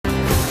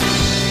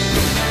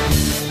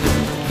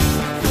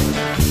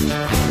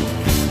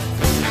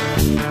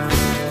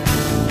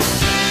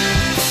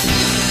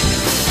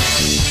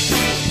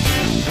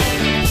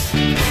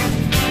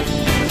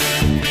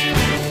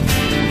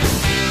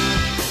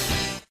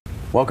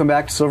Welcome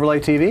back to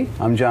Silverlight TV.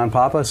 I'm John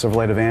Papa,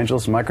 Silverlight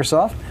Evangelist at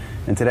Microsoft.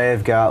 And today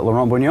I've got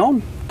Laurent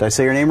Bugnon. Did I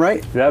say your name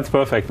right? That's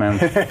perfect, man.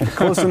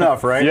 Close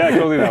enough, right? Yeah,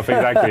 close enough,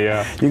 exactly,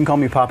 yeah. You can call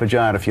me Papa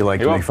John if you like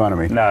to make fun of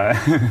me. No,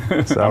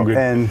 so, I'm good.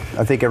 And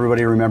I think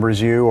everybody remembers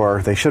you,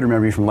 or they should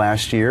remember you from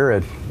last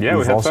year. Yeah,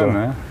 we had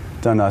fun,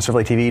 done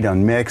Silverlight TV,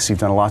 done Mix, you've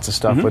done lots of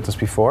stuff with us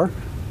before.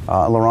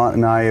 Laurent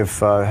and I have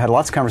had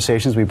lots of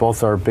conversations. We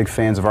both are big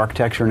fans of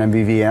architecture and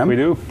MVVM. We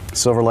do.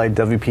 Silverlight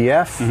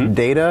WPF,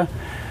 data.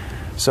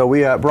 So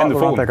we brought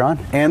Laurent back on.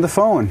 And the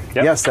phone.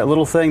 Yep. Yes, that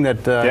little thing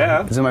that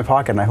is in my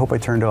pocket, and I hope I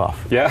turned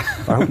off. Yeah.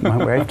 I hope my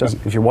wife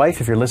doesn't. If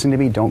you're listening to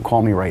me, don't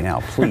call me right now,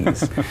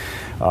 please.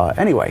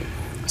 Anyway,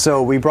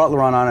 so we brought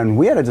Laurent on, and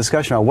we had a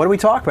discussion about what do we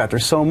talk about.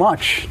 There's so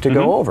much to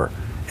go over.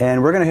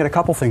 And we're going to hit a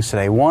couple things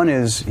today. One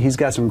is he's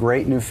got some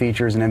great new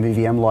features in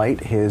MVVM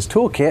Lite, his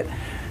toolkit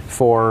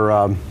for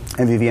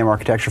MVVM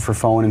architecture for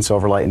phone and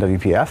Silverlight and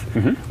WPF,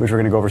 which we're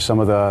going to go over some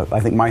of the,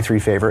 I think, my three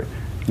favorite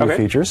new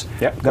features.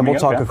 Yep, then we'll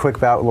talk a quick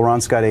about,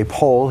 Laurent's got a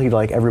poll. He'd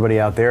like everybody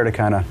out there to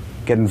kind of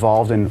get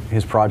involved in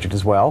his project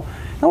as well.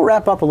 And we'll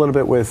wrap up a little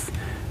bit with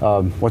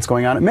what's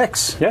going on at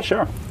Mix. Yeah,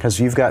 sure. Because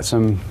you've got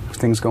some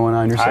things going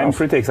on yourself. I'm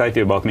pretty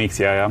excited about Mix,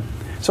 yeah.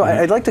 So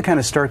I'd like to kind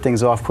of start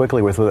things off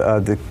quickly with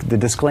the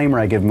disclaimer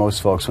I give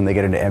most folks when they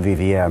get into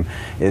MVVM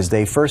is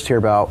they first hear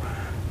about,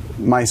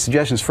 my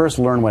suggestion is first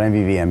learn what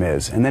MVVM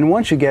is. And then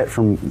once you get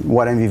from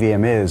what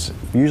MVVM is,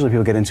 usually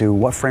people get into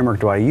what framework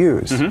do I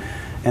use?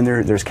 And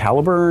there's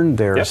Caliburn,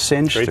 there's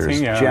Cinch,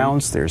 there's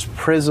Jounce, there's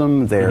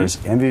Prism, there's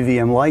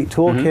MVVM Lite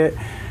Toolkit.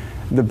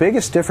 The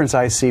biggest difference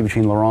I see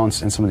between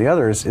Laurent's and some of the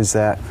others is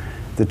that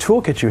the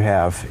toolkit you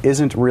have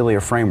isn't really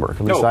a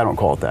framework. At least I don't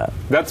call it that.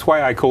 That's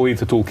why I call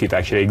it a toolkit,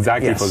 actually,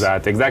 exactly for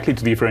that, exactly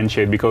to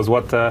differentiate. Because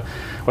what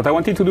I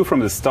wanted to do from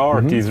the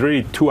start is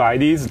really two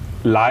ideas: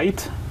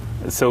 light,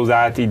 so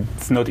that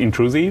it's not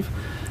intrusive,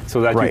 so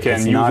that you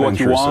can use what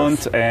you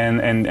want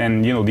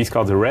and you know,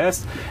 discard the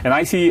rest. And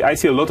I see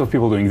a lot of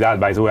people doing that,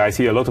 by the way. I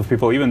see a lot of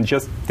people even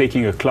just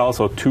taking a class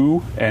or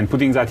two and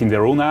putting that in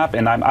their own app,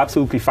 and I'm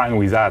absolutely fine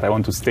with that. I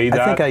want to stay that.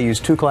 I think I use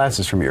two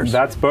classes from yours.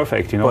 That's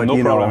perfect, no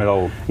problem at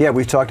all. Yeah,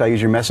 we've talked, I use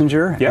your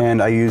Messenger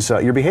and I use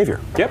your behavior.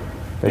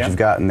 That you've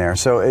got in there.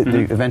 So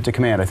the event to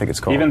command, I think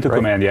it's called. Event to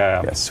command,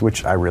 yeah. Yes,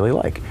 which I really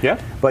like.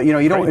 Yeah. But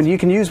you don't. You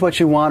can use what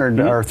you want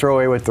or throw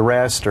away with the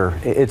rest. Or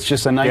it's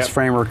just a nice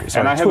framework.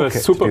 And I have a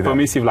super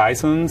permissive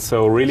license.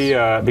 So really,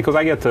 because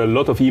I get a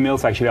lot of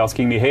emails actually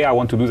asking me, hey, I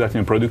want to do that in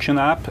a production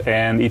app,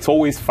 and it's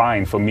always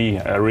fine for me.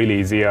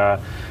 Really, the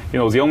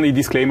only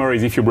disclaimer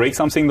is if you break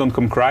something, don't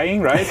come crying,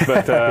 right?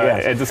 But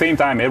at the same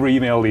time, every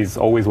email is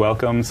always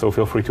welcome, so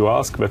feel free to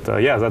ask.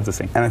 But yeah, that's the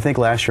thing. And I think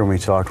last year when we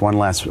talked, one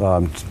last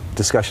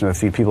discussion of a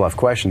few people have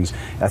questions.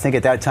 I think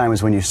at that time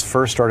is when you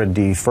first started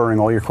deferring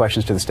all your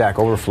questions to the Stack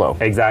Overflow.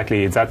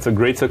 Exactly. That's a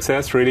great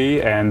success,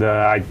 really. And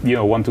I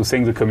want to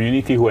thank the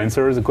community who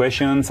answers the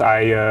questions.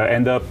 I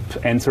end up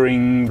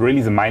answering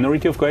really the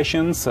minority of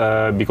questions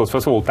because,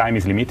 first of all, time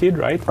is limited,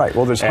 right? Right.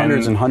 Well, there's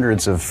hundreds and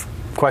hundreds of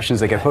questions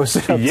that get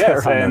posted up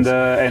there.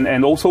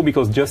 And also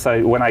because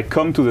when I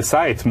come to the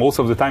site, most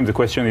of the time the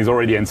question is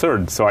already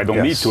answered, so I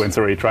don't need to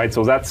answer it, right?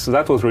 So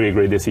that was really a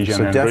great decision.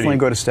 So definitely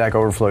go to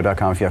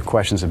stackoverflow.com if you have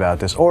questions about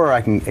this, or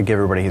I can give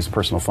everybody his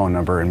personal phone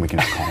number and we can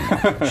just call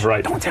him.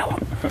 Right. Don't tell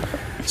him.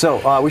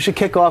 So we should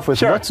kick off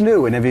with what's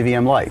new in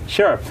MVVM Lite.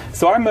 Sure.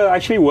 So I'm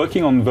actually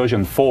working on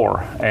version 4,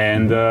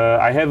 and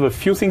I have a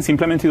few things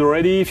implemented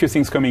already, a few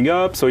things coming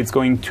up, so it's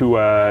going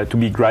to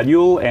be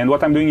gradual. And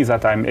what I'm doing is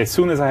that as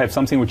soon as I have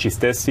something which is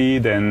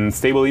tested and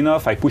stable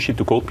enough, I push it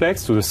to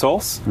Codeplex, to the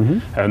source,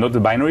 not the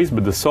binaries,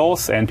 but the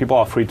source, and people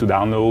are free to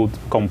download,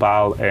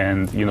 compile,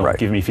 and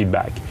give me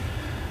feedback.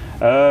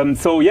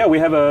 So yeah, we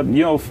have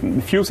a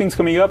few things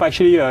coming up.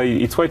 Actually,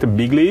 it's quite a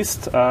big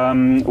list.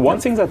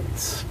 One thing that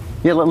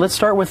let's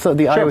start with the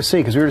IOC,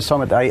 because we were just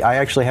talking about, I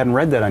actually hadn't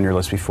read that on your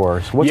list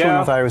before. So what's going on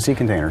with IOC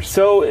containers?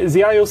 So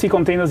the IOC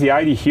containers, the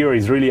idea here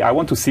is really, I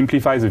want to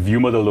simplify the view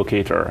model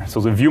locator.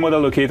 So the view model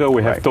locator,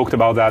 we have talked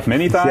about that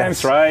many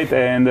times, right?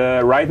 And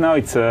right now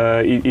it's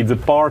a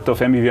part of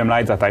MVVM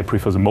Lite that I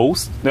prefer the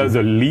most,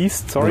 the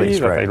least, that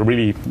I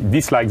really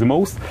dislike the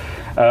most.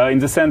 In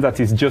the sense that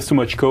it's just too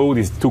much code,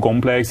 it's too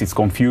complex, it's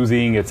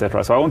confusing,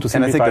 etc. So I want to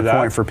simplify that. And I think the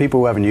point for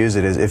people who haven't used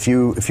it is if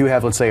you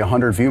have, let's say,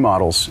 100 view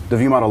models, the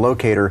view model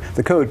locator,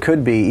 the code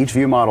could be, each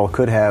view model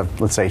could have,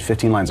 let's say,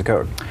 15 lines of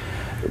code.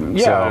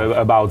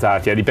 Yeah, about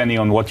that. Yeah, depending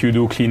on what you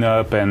do, clean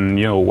up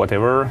and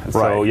whatever.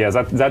 So yeah,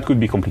 that could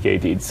be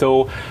complicated.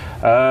 So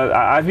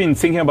I've been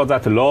thinking about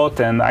that a lot,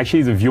 and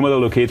actually the view model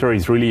locator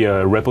is really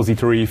a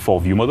repository for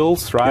view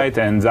models, right?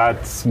 And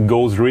that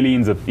goes really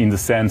in the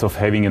sense of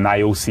having an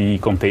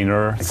IOC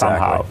container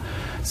somehow.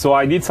 So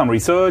I did some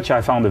research. I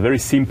found a very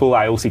simple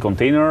IOC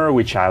container,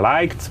 which I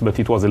liked, but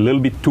it was a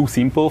little bit too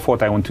simple for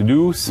what I want to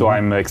do. So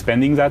I'm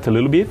expanding that a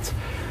little bit.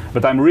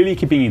 But I'm really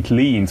keeping it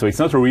lean, so it's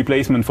not a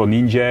replacement for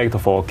Ninject or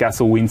for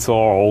Castle Windsor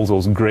or all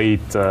those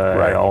great,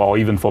 or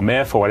even for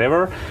MEF or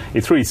whatever.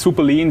 It's really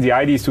super lean. The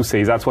idea is to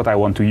say that's what I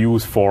want to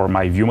use for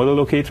my view model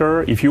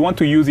locator. If you want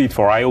to use it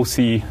for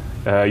IOC,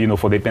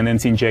 for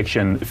dependency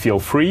injection, feel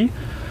free.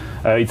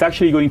 It's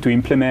actually going to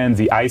implement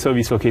the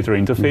iService Locator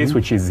interface,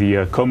 which is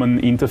the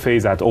common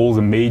interface that all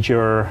the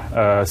major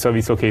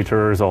service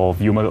locators or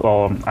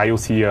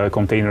IOC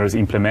containers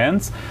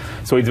implement.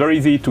 So it's very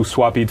easy to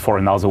swap it for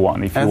another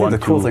one. If you want. I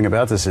think the cool thing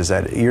about this is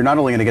that you're not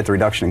only going to get the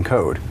reduction in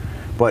code,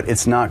 but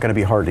it's not going to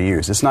be hard to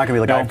use. It's not going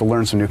to be like I have to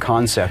learn some new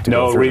concept to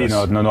go through really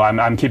this. not. No,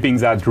 I'm keeping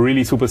that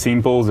really super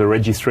simple. The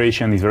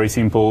registration is very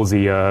simple.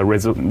 The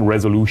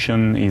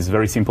resolution is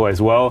very simple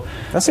as well.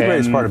 That's the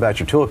greatest part about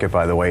your toolkit,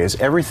 by the way, is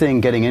everything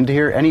getting into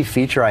here, any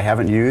feature I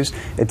haven't used,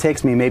 it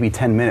takes me maybe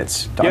 10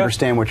 minutes to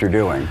understand what you're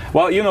doing.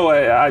 Well,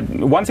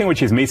 one thing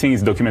which is missing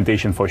is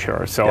documentation for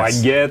sure. So I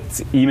get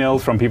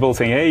emails from people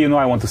saying, hey,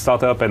 I want to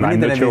start up and I'm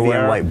not sure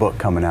where. MVVM Light book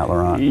coming out,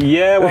 Laurent.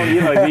 Yeah,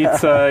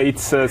 well,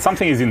 it's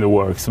something is in the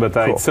works, but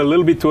cool. It's a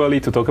little bit too early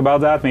to talk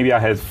about that. Maybe I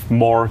have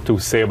more to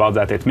say about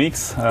that at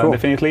Mix, cool.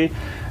 Definitely.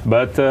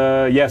 But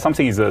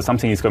something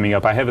is coming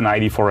up. I have an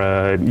idea for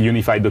a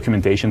unified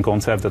documentation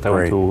concept that I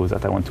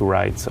want to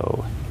write.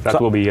 So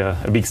that will be a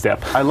big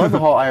step. I love the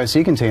whole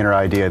IOC container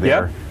idea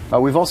there. Yeah.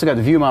 We've also got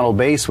the view model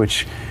base,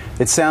 which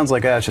it sounds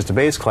like it's just a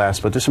base class,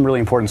 but there's some really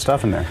important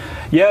stuff in there.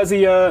 Yeah,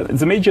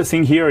 the major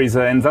thing here is,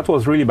 and that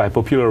was really by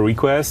popular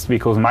request,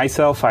 because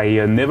myself,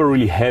 I never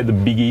really had a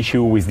big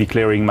issue with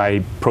declaring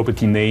my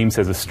property names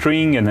as a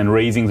string and then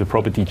raising the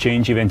property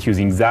change event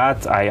using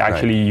that. I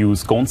actually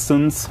use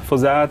constants for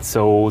that,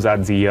 so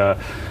that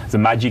the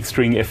magic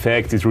string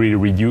effect is really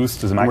reduced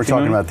to the maximum. We're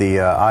talking about the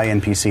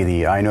INPC,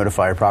 the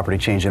iNotify property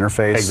change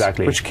interface,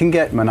 exactly, which can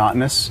get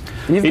monotonous.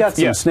 And you've got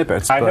some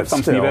snippets. I have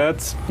some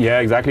snippets. Yeah,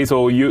 exactly.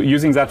 So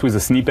using that with the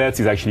snippets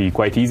is actually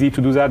quite easy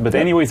to do that. But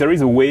anyways, there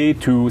is a way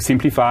to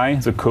simplify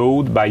the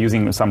code by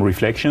using some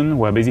reflection,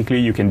 where basically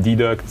you can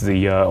deduct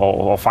the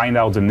or find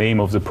out the name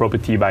of the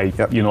property by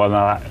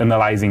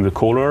analyzing the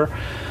color.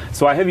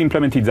 So I have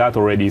implemented that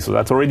already. So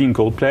that's already in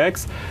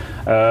Codeplex.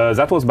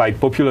 That was by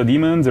popular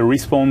demand. The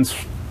response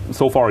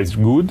so far is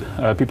good.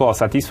 People are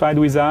satisfied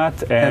with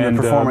that. And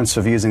the performance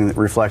of using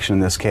reflection in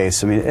this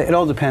case, I mean, it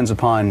all depends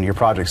upon your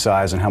project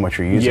size and how much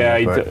you're using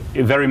it.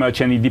 Yeah, very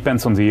much, and it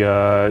depends on the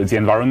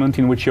environment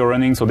in which you're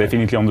running. So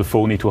definitely on the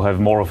phone it will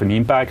have more of an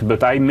impact.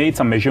 But I made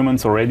some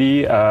measurements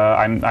already.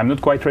 I'm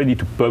not quite ready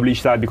to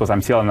publish that because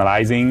I'm still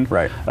analyzing.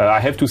 Right. I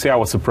have to say I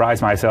was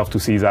surprised myself to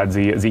see that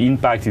the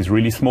impact is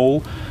really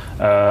small.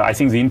 I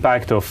think the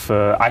impact of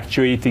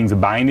actuating the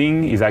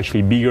binding is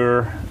actually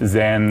bigger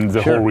than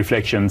the whole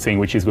reflection thing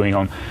which is going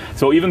on.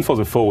 So even for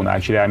the phone,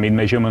 actually, I made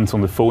measurements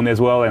on the phone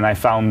as well, and I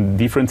found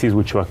differences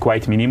which were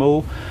quite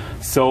minimal.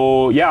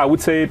 So yeah, I would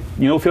say,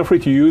 feel free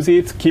to use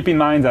it. Keep in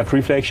mind that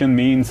reflection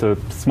means a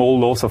small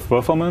loss of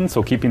performance,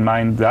 so keep in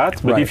mind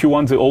that. But if you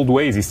want the old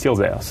ways, it's still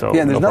there. So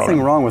yeah, and there's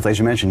nothing wrong with, as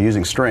you mentioned,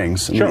 using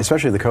strings, I mean,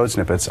 especially the code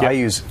snippets. I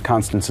use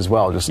constants as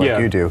well, just like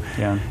you do.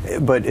 Yeah.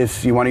 But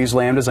if you want to use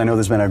lambdas, I know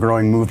there's been a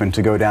growing movement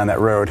to go down that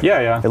road.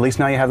 Yeah. At least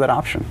now you have that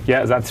option.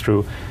 Yeah, that's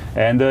true.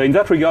 And in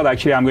that regard,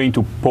 actually, I'm going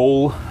to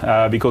poll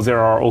because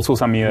there are also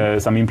some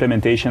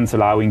implementations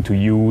allowing to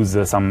use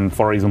some,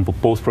 for example,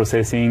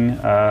 post-processing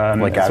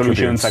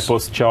solutions like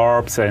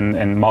post-charps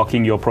and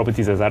marking your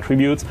properties as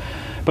attributes.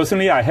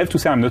 Personally, I have to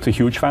say I'm not a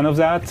huge fan of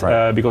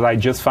that because I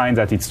just find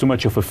that it's too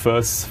much of a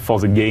fuss for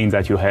the gain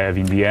that you have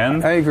in the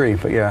end. I agree,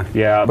 but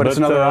but it's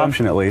another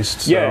option at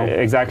least. So. Yeah,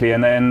 exactly.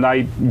 And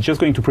I'm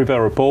just going to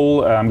prepare a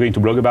poll. I'm going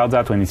to blog about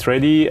that when it's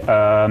ready,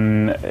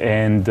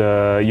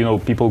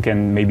 people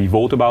can maybe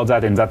vote about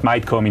that, and that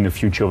might come in a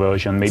future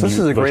version. Maybe so this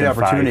is a great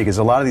opportunity because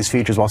a lot of these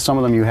features, while some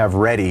of them you have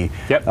ready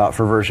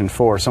for version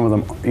 4, some of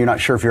them you're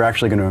not sure if you're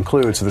actually going to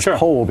include. So this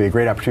poll will be a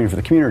great opportunity for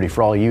the community,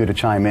 for all you to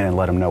chime in and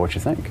let them know what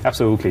you think.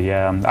 Absolutely,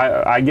 yeah.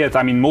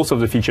 I mean, most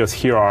of the features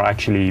here are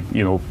actually,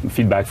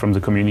 feedback from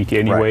the community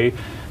anyway. Right.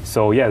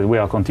 So yeah, we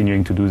are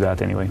continuing to do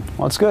that anyway.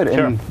 Well, it's good.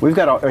 And we've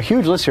got a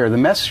huge list here. The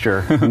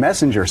Messenger,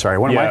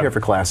 one of my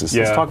favorite classes.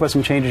 Let's talk about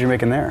some changes you're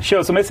making there.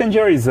 Sure. So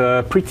Messenger is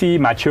pretty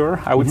mature,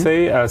 I would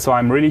say. So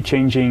I'm really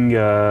changing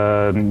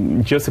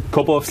just a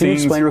couple of things. Can you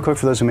explain real quick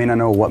for those who may not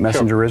know what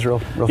Messenger is real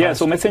fast?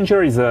 So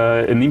Messenger is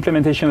an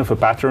implementation of a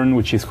pattern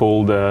which is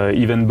called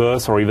event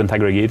bus or event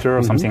aggregator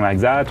or something like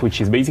that,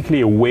 which is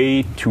basically a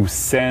way to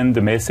send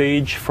a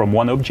message from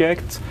one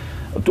object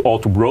or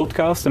to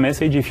broadcast a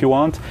message if you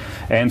want.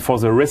 And for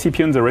the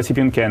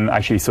recipient can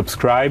actually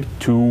subscribe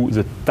to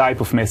the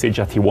type of message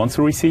that he wants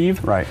to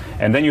receive. Right.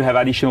 And then you have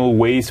additional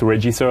ways to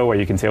register where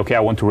you can say, okay, I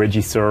want to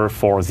register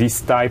for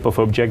this type of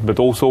object, but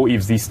also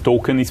if this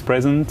token is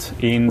present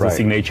in the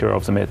signature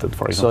of the method,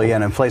 for example. So yeah,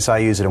 and a place I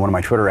use it in one of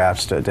my Twitter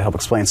apps to help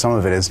explain some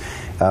of it is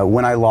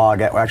when I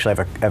log, actually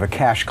I have a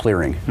cache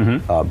clearing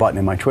button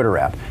in my Twitter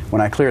app.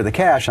 When I clear the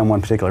cache on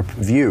one particular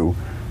view,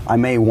 I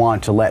may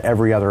want to let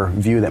every other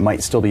view that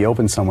might still be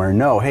open somewhere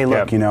know, hey,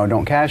 look,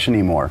 don't cache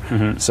anymore.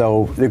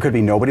 So there could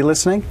be nobody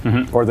listening,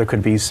 or there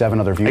could be 7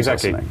 other views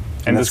listening.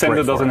 And the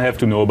sender doesn't have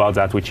to know about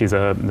that, which is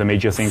the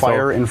major thing.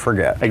 Fire and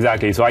forget.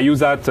 Exactly. So I use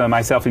that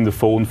myself in the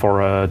phone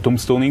for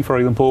tombstoning, for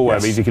example, where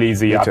basically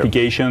the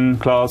application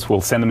class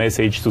will send a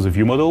message to the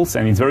view models,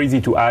 and it's very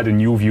easy to add a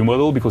new view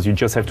model because you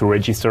just have to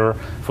register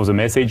for the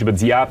message, but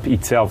the app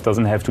itself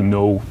doesn't have to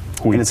know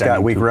who and it's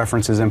got weak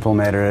references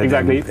implemented.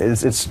 Exactly.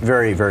 It's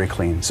very, very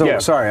clean. So,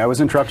 sorry, I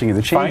was interrupting you.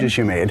 The changes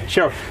you made.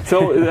 Sure.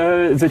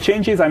 So the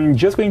changes, I'm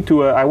just going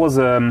to, I was,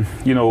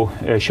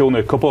 shown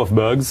a couple of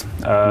bugs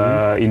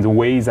in the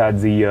way that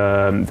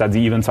the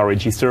events are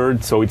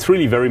registered. So it's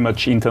really very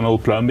much internal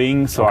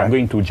plumbing. So I'm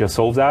going to just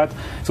solve that.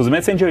 So the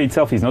messenger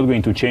itself is not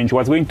going to change.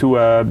 What's going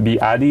to be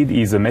added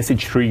is a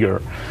message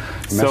trigger.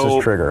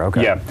 Message trigger,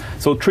 okay. Yeah.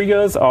 So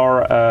triggers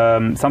are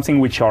something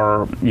which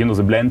are,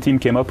 the Blend team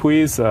came up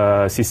with,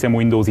 System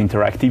Windows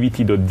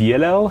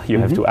Interactivity.dll. You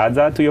have to add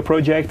that to your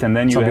project, and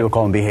then some people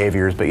call them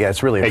behaviors, but yeah,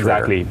 it's really a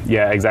trigger.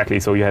 Yeah, exactly.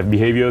 So you have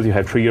behaviors, you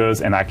have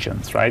triggers and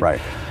actions, right?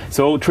 Right.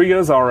 So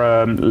triggers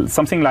are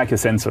something like a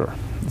sensor.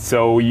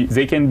 So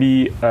they can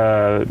be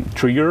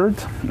triggered,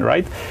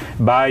 right,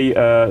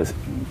 by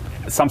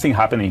something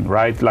happening,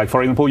 right? Like,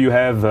 for example, you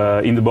have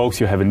in the box,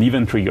 you have an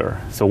event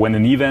trigger. So when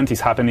an event is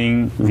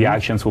happening, the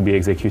actions will be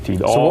executed.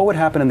 So what would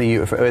happen in the,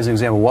 as an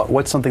example,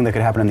 what's something that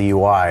could happen in the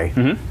UI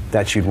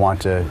that you'd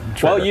want to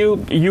trigger? Well,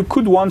 you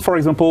could want, for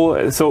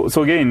example, so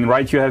again,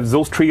 right, you have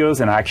those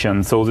triggers and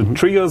actions. So the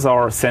triggers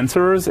are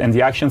sensors and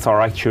the actions are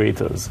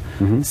actuators.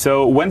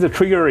 So when the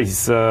trigger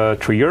is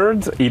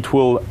triggered, it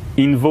will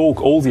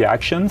invoke all the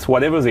actions,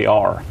 whatever they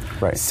are.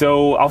 Right.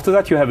 So after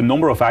that, you have a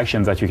number of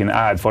actions that you can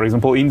add. For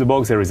example, in the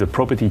box, there is a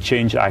property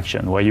change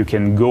action where you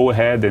can go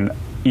ahead and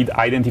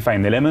identify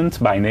an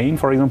element by name,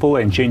 for example,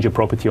 and change a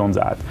property on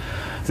that.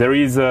 There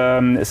is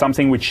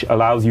something which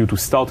allows you to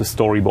start a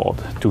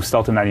storyboard, to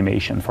start an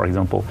animation, for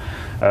example.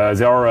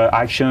 There are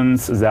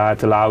actions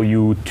that allow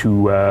you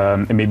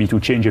to maybe to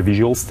change a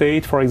visual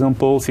state, for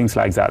example, things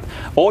like that.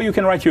 Or you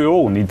can write your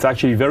own. It's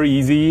actually very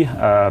easy,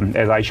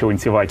 as I show in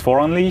Silverlight 4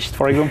 Unleashed,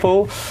 for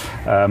example,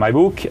 my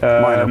book.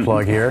 Minor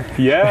plug here.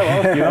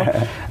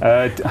 Yeah,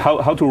 well,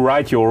 how to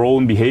write your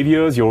own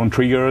behaviors, your own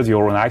triggers,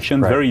 your own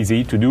actions. Very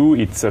easy to do.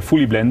 It's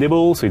fully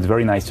blendable, so it's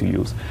very nice to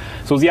use.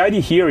 So the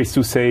idea here is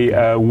to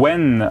say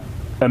when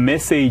a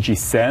message is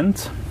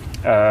sent,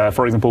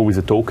 for example, with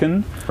a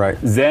token,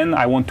 then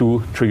I want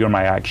to trigger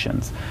my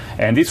actions.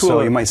 And this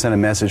so you might send a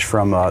message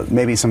from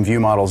maybe some view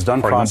models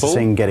done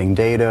processing, getting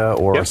data,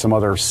 or some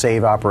other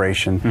save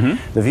operation.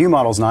 The view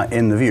model's not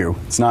in the view.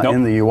 It's not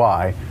in the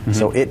UI.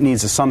 So it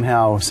needs to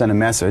somehow send a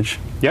message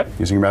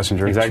using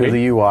Messenger to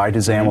the UI.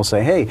 Xamarin will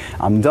say, hey,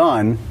 I'm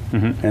done.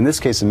 In this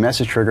case, the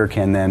message trigger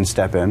can then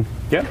step in.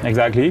 Yeah,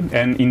 exactly.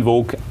 And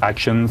invoke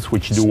actions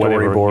which do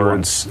whatever you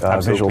want.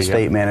 Storyboards, Visual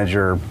State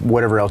Manager,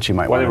 whatever else you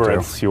might want to do. Whatever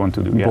else you want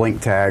to do.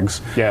 Blink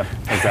tags. Yeah,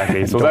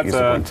 exactly. So Don't use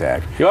a blink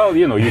tag. Well,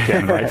 you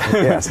can, right?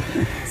 Yes.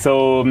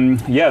 So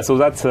so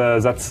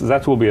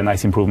that will be a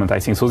nice improvement, I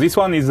think. So this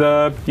one is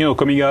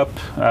coming up.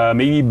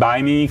 Maybe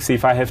by Mix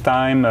if I have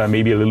time.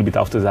 Maybe a little bit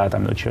after that.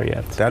 I'm not sure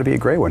yet. That'd be a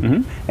great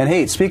one. And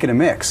hey, speaking of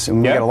Mix,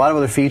 we got a lot of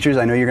other features.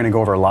 I know you're going to go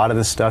over a lot of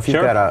this stuff.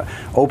 You've got a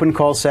open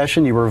call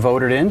session. You were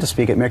voted in to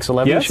speak at Mix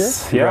 11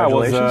 this year. Yeah,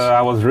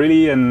 I was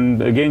really,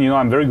 and again,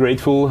 I'm very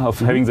grateful of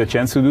having the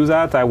chance to do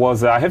that.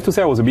 I have to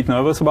say, I was a bit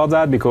nervous about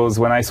that because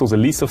when I saw the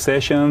list of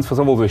sessions, first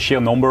of all, the sheer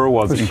number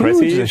was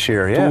impressive. Huge this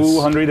year,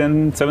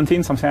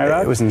 217, something like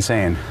that. It was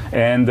insane.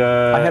 And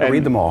I had to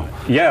read them all.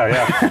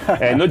 Yeah.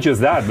 And not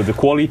just that, but the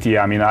quality.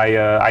 I mean,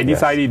 I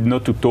decided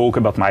not to talk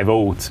about my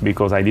vote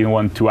because I didn't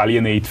want to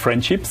alienate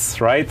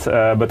friendships, right?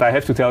 But I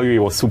have to tell you,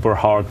 it was super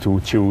hard to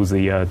choose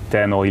the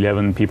 10 or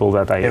 11 people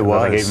that I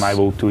gave my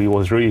vote to. It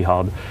was really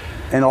hard.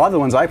 And a lot of the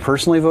ones I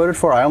personally voted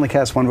for, I only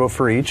cast one vote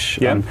for each.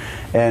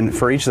 And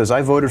for each of those,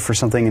 I voted for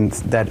something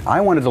that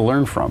I wanted to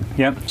learn from.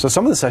 So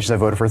some of the sessions I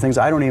voted for things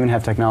I don't even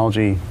have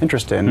technology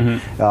interest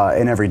in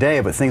every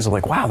day, but things are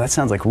like, wow, that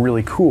sounds like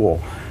really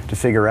cool to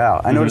figure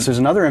out. I noticed there's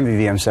another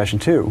MVVM session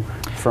too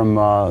from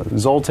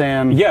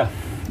Zoltan.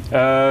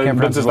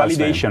 But the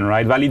validation,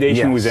 right?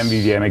 Validation with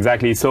MVVM,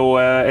 exactly. So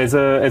as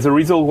a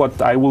result,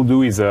 what I will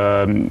do is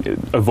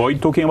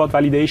avoid talking about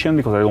validation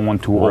because I don't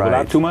want to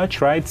overlap too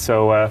much, right?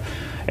 So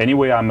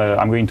anyway,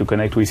 I'm going to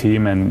connect with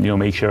him and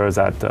make sure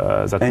that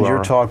And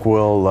your talk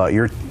will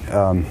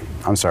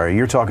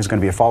your talk is going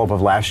to be a follow-up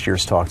of last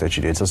year's talk that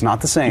you did, so it's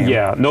not the same.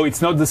 Yeah, no,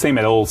 it's not the same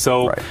at all.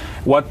 So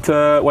what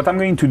I'm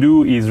going to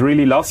do is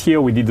really, last year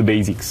we did the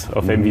basics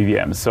of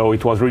MVVM. So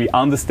it was really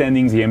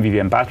understanding the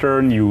MVVM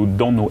pattern. You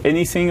don't know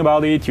anything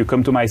about it. You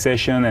come to my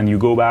session and you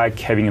go back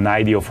having an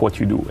idea of what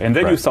you do. And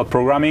then you start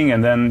programming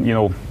and then,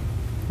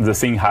 the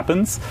thing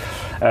happens,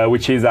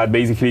 which is that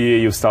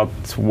basically you start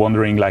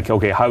wondering like,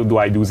 okay, how do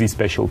I do this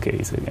special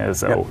case?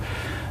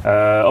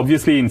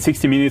 Obviously, in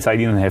 60 minutes, I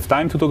didn't have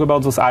time to talk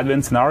about those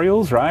advanced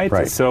scenarios,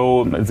 right?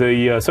 So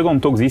the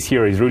second talk this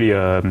year is really,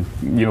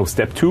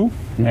 step 2,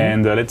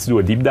 and let's do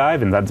a deep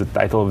dive, and that's the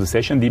title of the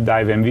session, Deep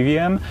Dive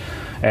MVVM.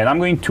 And I'm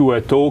going to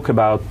talk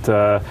about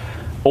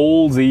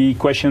all the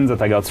questions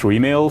that I got through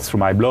emails,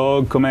 through my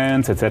blog,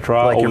 comments,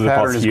 etc. Like your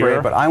pattern is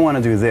great, but I want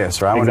to do this,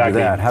 or I want to do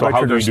that. How do I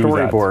trigger a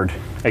storyboard?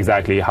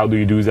 Exactly. How do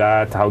you do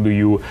that? How do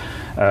you,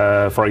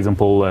 for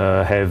example,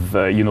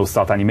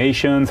 start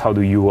animations? How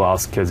do you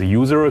ask the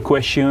user a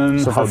question?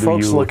 So for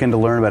folks looking to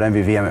learn about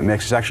MVVM at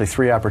Mix, there's actually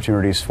 3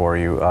 opportunities for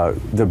you.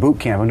 The boot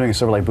camp, I'm doing a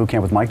Silverlight boot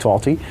camp with Mike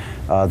Talty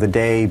the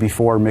day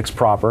before Mix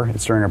proper.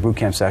 It's during our boot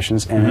camp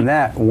sessions. And in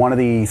that, one of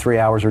the 3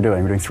 hours we're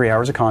doing 3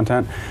 hours of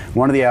content.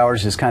 One of the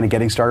hours is kind of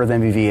getting started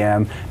with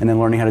MVVM and then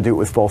learning how to do it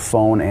with both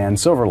phone and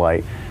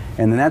Silverlight.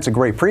 And then that's a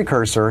great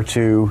precursor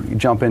to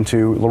jump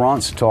into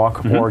Laurent's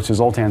talk or to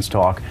Zoltan's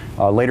talk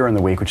later in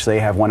the week, which they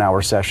have 1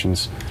 hour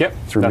sessions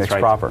through Mix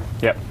proper.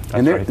 Yep,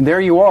 and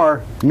there you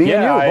are, me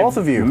and you, both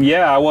of you.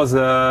 Yeah, I was,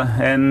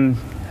 and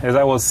as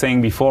I was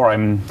saying before,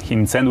 I'm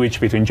in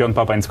sandwich between John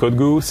Papa and Scott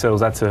Goose, so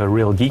that's a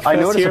real geek fest. I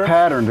noticed a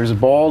pattern. There's a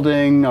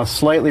balding, a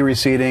slightly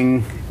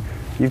receding.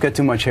 You've got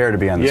too much hair to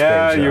be on this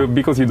page. Yeah,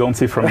 because you don't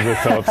see from the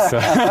top.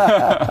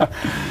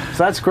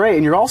 So that's great.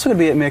 And you're also going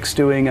to be at Mix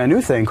doing a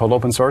new thing called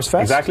Open Source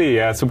Fest. Exactly,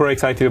 yeah. Super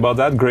excited about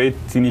that. Great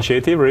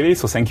initiative, really.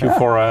 So thank you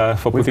for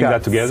putting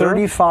that together.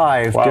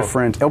 35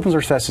 different... Open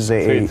Source Fest is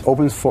a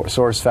open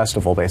source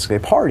festival, basically, a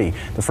party.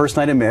 The first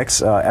night at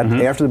Mix,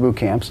 after the boot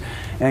camps.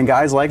 And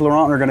guys like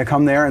Laurent are going to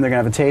come there, and they're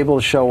going to have a table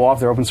to show off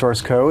their open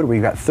source code.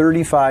 We've got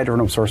 35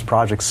 different open source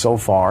projects so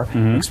far,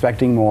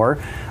 expecting more.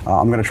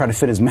 I'm going to try to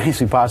fit as many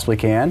as we possibly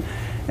can.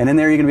 And in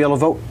there, you're going to be able to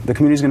vote. The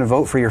community's going to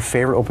vote for your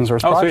favorite open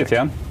source project. Sweet,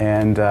 yeah.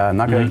 And I'm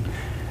not going to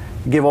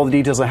give all the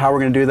details on how we're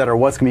going to do that or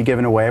what's going to be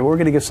given away. But we're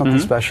going to give something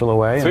special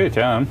away. Sweet,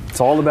 yeah. It's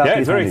all about the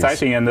it's very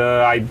exciting. And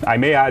I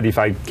may add, if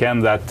I can,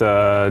 that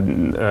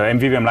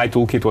MVVM Lite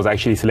Toolkit was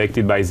actually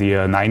selected by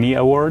the 90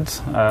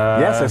 Awards.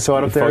 Yes, I saw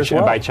it up there as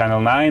well. By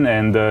Channel 9.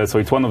 And so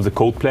it's one of the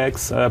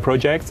Codeplex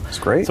projects. That's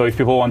great. So if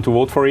people want to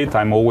vote for it,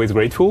 I'm always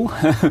grateful.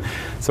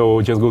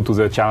 So just go to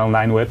the Channel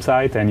 9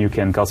 website and you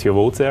can cast your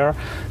votes there.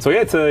 So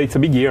yeah, it's a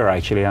big year,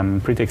 actually.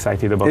 I'm pretty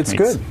excited about it. It's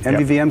good.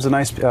 MVVM's a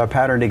nice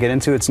pattern to get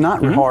into. It's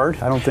not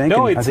hard, I don't think.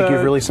 No, I think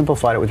you've really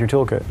simplified it with your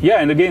toolkit. Yeah,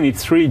 and again,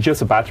 it's really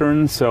just a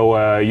pattern. So,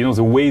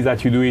 the way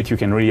that you do it, you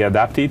can really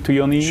adapt it to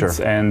your needs. Sure.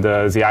 And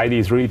the idea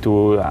is really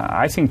to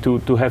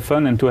have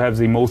fun and to have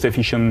the most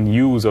efficient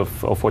use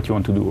of what you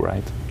want to do,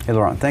 right? Hey,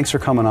 Laurent, thanks for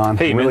coming on.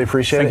 Hey, really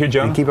appreciate it. Thank you,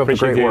 John. And keep up the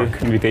great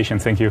work. Invitation.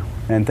 Thank you.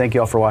 And thank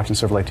you all for watching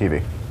Silverlight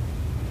TV.